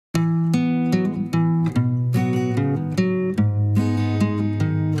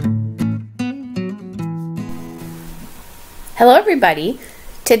Hello everybody.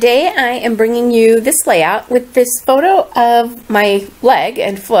 Today I am bringing you this layout with this photo of my leg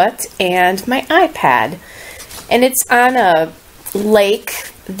and foot and my iPad. And it's on a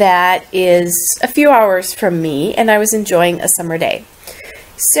lake that is a few hours from me, and I was enjoying a summer day.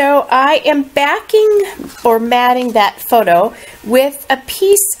 So I am backing or matting that photo with a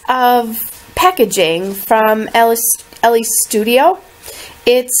piece of packaging from Ellie Studio.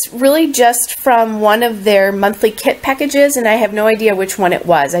 It's really just from one of their monthly kit packages, and I have no idea which one it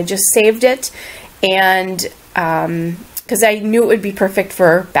was. I just saved it, and because I knew it would be perfect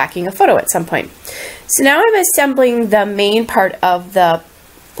for backing a photo at some point. So now I'm assembling the main part of the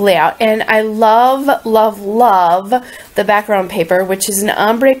layout, and I love, love, love the background paper, which is an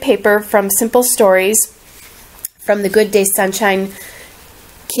ombre paper from Simple Stories from the Good Day Sunshine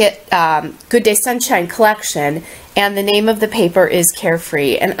kit, Good Day Sunshine collection, and the name of the paper is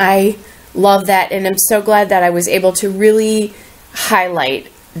Carefree, and I love that, and I'm so glad that I was able to really highlight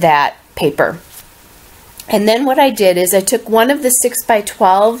that paper. And then what I did is I took one of the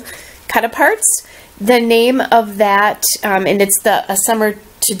 6x12 cut-aparts, the name of that, and it's a summer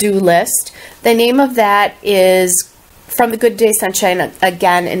to-do list. The name of that is from the Good Day Sunshine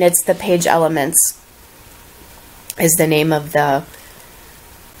again, and it's the Page Elements is the name of the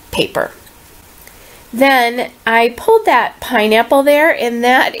paper. Then I pulled that pineapple there, and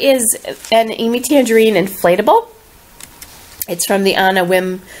that is an Amy Tangerine inflatable. It's from the On a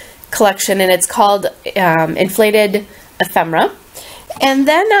Whim collection, and it's called Inflated Ephemera. And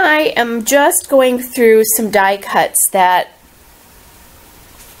then I am just going through some die cuts that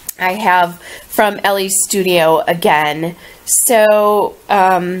I have from Ellie Studio again. So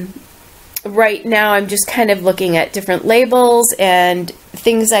right now I'm just kind of looking at different labels and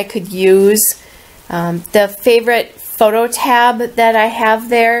things I could use. The favorite photo tab that I have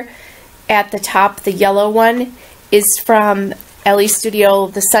there at the top, the yellow one, is from Ellie Studio,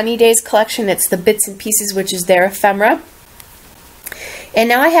 the Sunny Days collection. It's the Bits and Pieces, which is their ephemera. And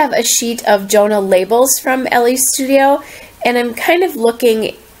now I have a sheet of Jonah labels from Ellie Studio, and I'm kind of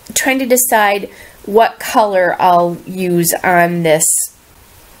looking, trying to decide what color I'll use on this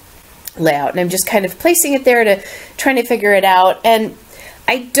layout. And I'm just kind of placing it there to trying to figure it out. And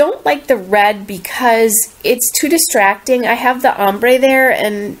I don't like the red because it's too distracting. I have the ombre there,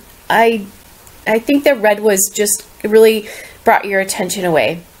 and I think the red was just really brought your attention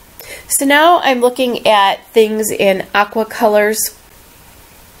away. So now I'm looking at things in aqua colors,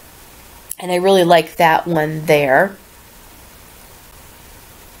 and I really like that one there.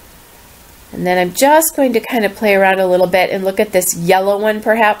 And then I'm just going to kind of play around a little bit and look at this yellow one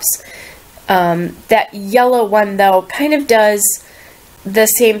perhaps. That yellow one though kind of does the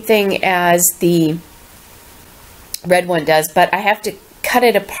same thing as the red one does, but I have to cut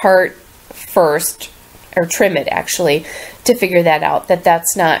it apart first, or trim it actually, to figure that out,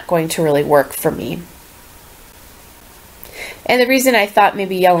 that's not going to really work for me. And the reason I thought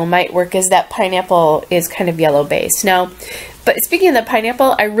maybe yellow might work is that pineapple is kind of yellow based. Now, but speaking of the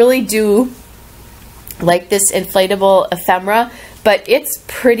pineapple, I really do like this inflatable ephemera, but it's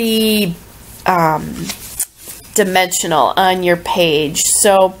pretty dimensional on your page.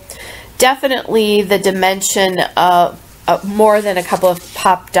 So definitely the dimension of more than a couple of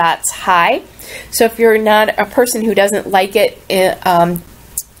pop dots high. So if you're not a person who doesn't like it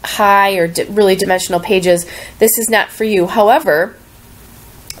high or really dimensional pages, this is not for you. However,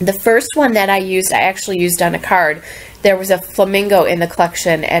 the first one that I used, I actually used on a card. There was a flamingo in the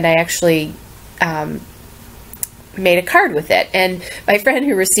collection, and I actually made a card with it, and my friend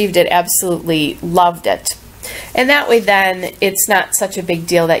who received it absolutely loved it. And that way then it's not such a big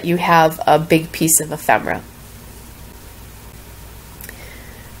deal that you have a big piece of ephemera.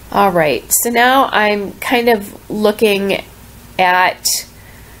 Alright, so now I'm kind of looking at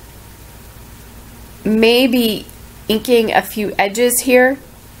maybe inking a few edges here,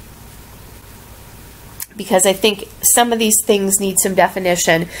 because I think some of these things need some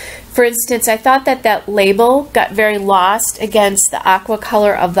definition. For instance, I thought that that label got very lost against the aqua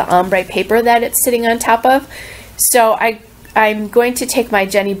color of the ombre paper that it's sitting on top of. So I'm going to take my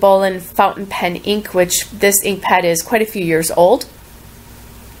Jenny Bolin fountain pen ink, which this ink pad is quite a few years old.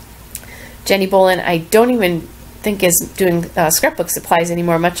 Jenny Bolin, I don't even think is doing scrapbook supplies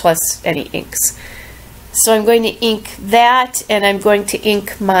anymore, much less any inks. So I'm going to ink that, and I'm going to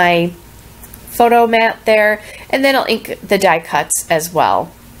ink my photo mat there, and then I'll ink the die cuts as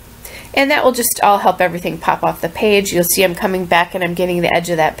well. And that will just all help everything pop off the page. You'll see I'm coming back and I'm getting the edge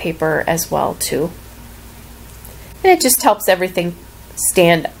of that paper as well too. And it just helps everything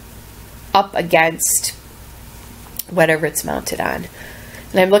stand up against whatever it's mounted on.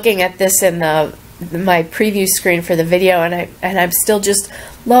 And I'm looking at this in the my preview screen for the video, and I'm still just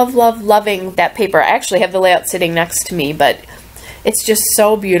loving that paper. I actually have the layout sitting next to me, but it's just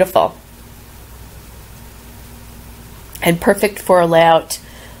so beautiful and perfect for a layout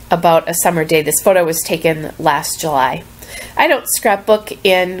about a summer day. This photo was taken last July. I don't scrapbook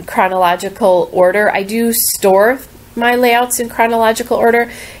in chronological order. I do store my layouts in chronological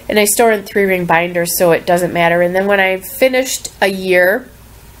order, and I store in 3-ring binders, so it doesn't matter. And then when I've finished a year,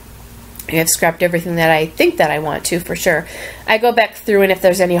 and I've scrapped everything that I think that I want to for sure, I go back through, and if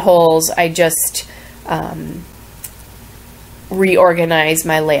there's any holes, I just reorganize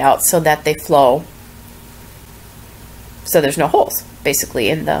my layouts so that they flow, so there's no holes basically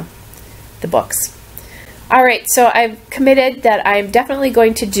in the books. All right, so I've committed that I'm definitely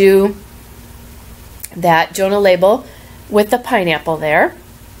going to do that Jonah label with the pineapple there.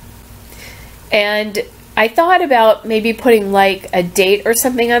 And I thought about maybe putting like a date or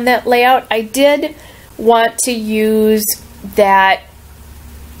something on that layout. I did want to use that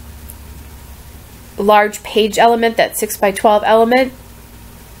large page element, that 6x12 element,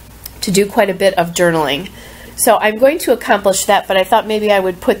 to do quite a bit of journaling. So I'm going to accomplish that, but I thought maybe I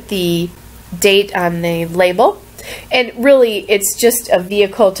would put the date on the label. And really, it's just a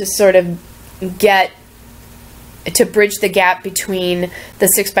vehicle to sort of bridge the gap between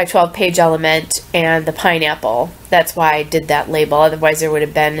the 6x12 page element and the pineapple. That's why I did that label. Otherwise, there would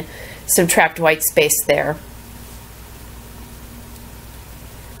have been some trapped white space there.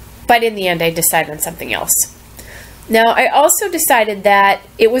 But in the end, I decided on something else. Now, I also decided that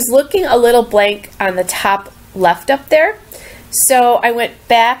it was looking a little blank on the top left up there. So I went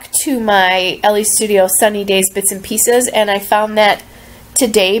back to my Ellie Studio Sunny Days Bits and Pieces, and I found that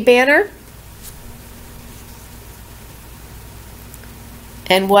Today banner.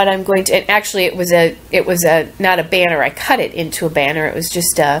 And what I'm going to, and actually it was not a banner, I cut it into a banner. It was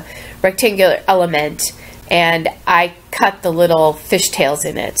just a rectangular element, and I cut the little fishtails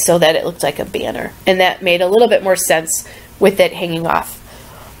in it so that it looked like a banner. And that made a little bit more sense with it hanging off.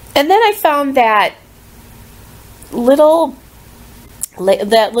 And then I found that little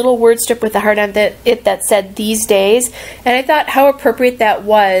word strip with the heart on it that said "these days," and I thought how appropriate that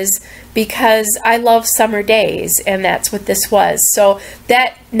was, because I love summer days, and that's what this was. So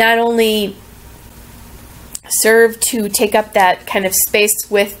that not only served to take up that kind of space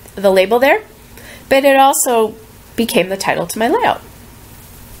with the label there, but it also became the title to my layout,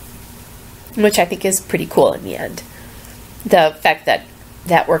 which I think is pretty cool in the end. The fact that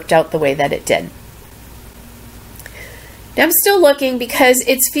that worked out the way that it did. Now I'm still looking because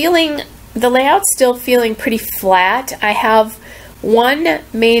the layout's still feeling pretty flat. I have one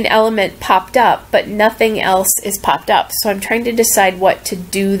main element popped up, but nothing else is popped up. So I'm trying to decide what to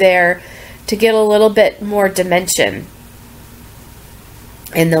do there to get a little bit more dimension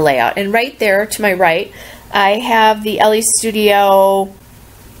in the layout. And right there to my right, I have the Ellie Studio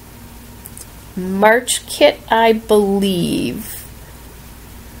March kit, I believe.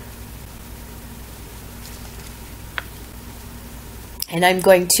 And I'm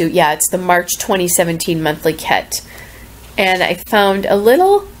going to, yeah, it's the March 2017 monthly kit. And I found a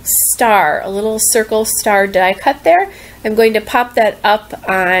little star, a little circle star die cut there. I'm going to pop that up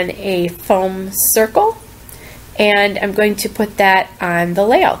on a foam circle, and I'm going to put that on the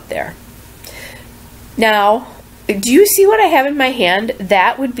layout there. Now, do you see what I have in my hand?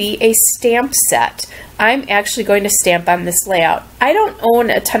 That would be a stamp set. I'm actually going to stamp on this layout. I don't own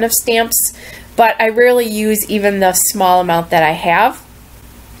a ton of stamps, but I rarely use even the small amount that I have.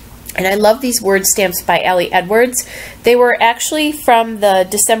 And I love these word stamps by Ellie Edwards. They were actually from the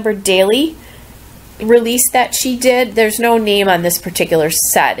December Daily release that she did. There's no name on this particular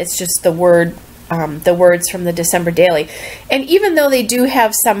set. It's just the words from the December Daily. And even though they do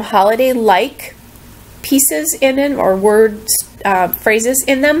have some holiday-like pieces in them, or words, phrases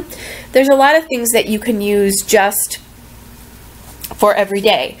in them, there's a lot of things that you can use just for every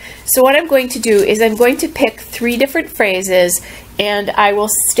day. So what I'm going to do is I'm going to pick 3 different phrases, and I will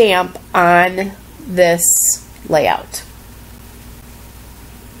stamp on this layout.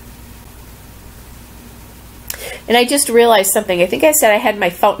 And I just realized something. I think I said I had my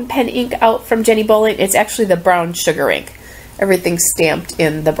fountain pen ink out from Jenny Bowling. It's actually the brown sugar ink. Everything's stamped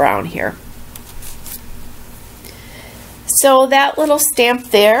in the brown here. So that little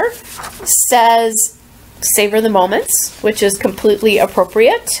stamp there says "Savor the Moments," which is completely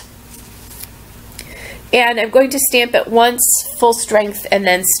appropriate. And I'm going to stamp it once, full strength, and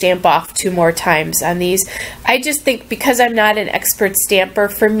then stamp off 2 more times on these. I just think because I'm not an expert stamper,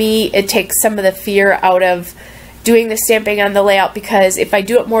 for me, it takes some of the fear out of doing the stamping on the layout, because if I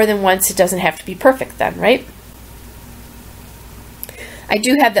do it more than once, it doesn't have to be perfect then, right? I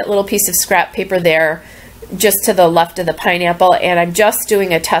do have that little piece of scrap paper there just to the left of the pineapple, and I'm just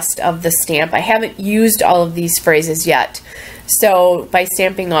doing a test of the stamp. I haven't used all of these phrases yet, so by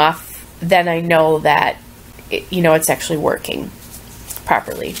stamping off, then I know that it's actually working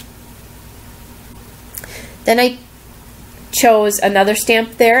properly. Then I chose another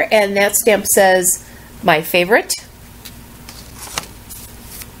stamp there, and that stamp says my favorite,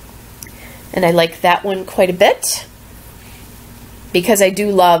 and I like that one quite a bit because I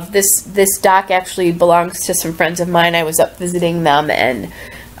do love this dock. Actually belongs to some friends of mine. I was up visiting them, and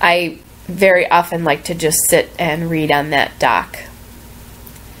I very often like to just sit and read on that dock.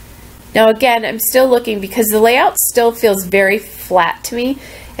 Now again, I'm still looking because the layout still feels very flat to me,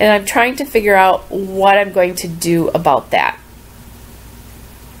 and I'm trying to figure out what I'm going to do about that.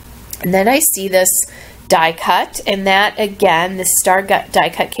 And then I see this die cut, and that again, this star die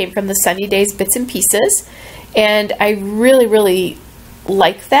cut came from the Sunny Days Bits and Pieces, and I really, really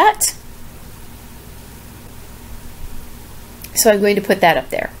like that. So I'm going to put that up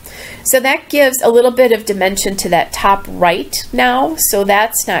there. So that gives a little bit of dimension to that top right now, so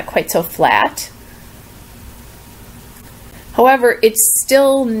that's not quite so flat. However, it's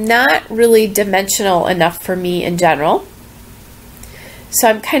still not really dimensional enough for me in general. So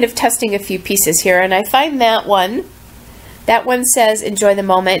I'm kind of testing a few pieces here, and I find that one says enjoy the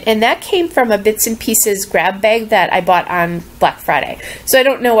moment, and that came from a Bits and Pieces grab bag that I bought on Black Friday. So I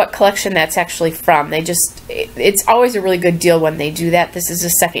don't know what collection that's actually from. It's always a really good deal when they do that. This is the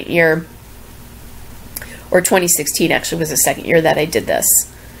second year, or 2016 actually was the second year that I did this,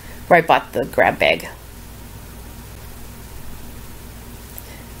 where I bought the grab bag.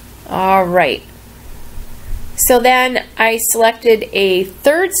 All right. So then I selected a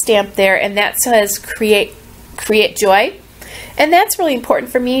third stamp there, and that says create joy. And that's really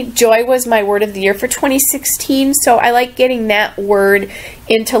important for me. Joy was my word of the year for 2016, so I like getting that word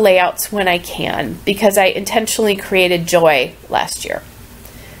into layouts when I can, because I intentionally created joy last year.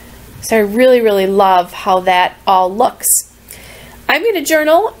 So I really, really love how that all looks. I'm going to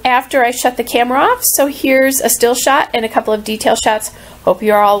journal after I shut the camera off, so here's a still shot and a couple of detail shots. Hope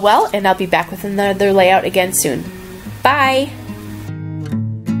you're all well, and I'll be back with another layout again soon. Bye!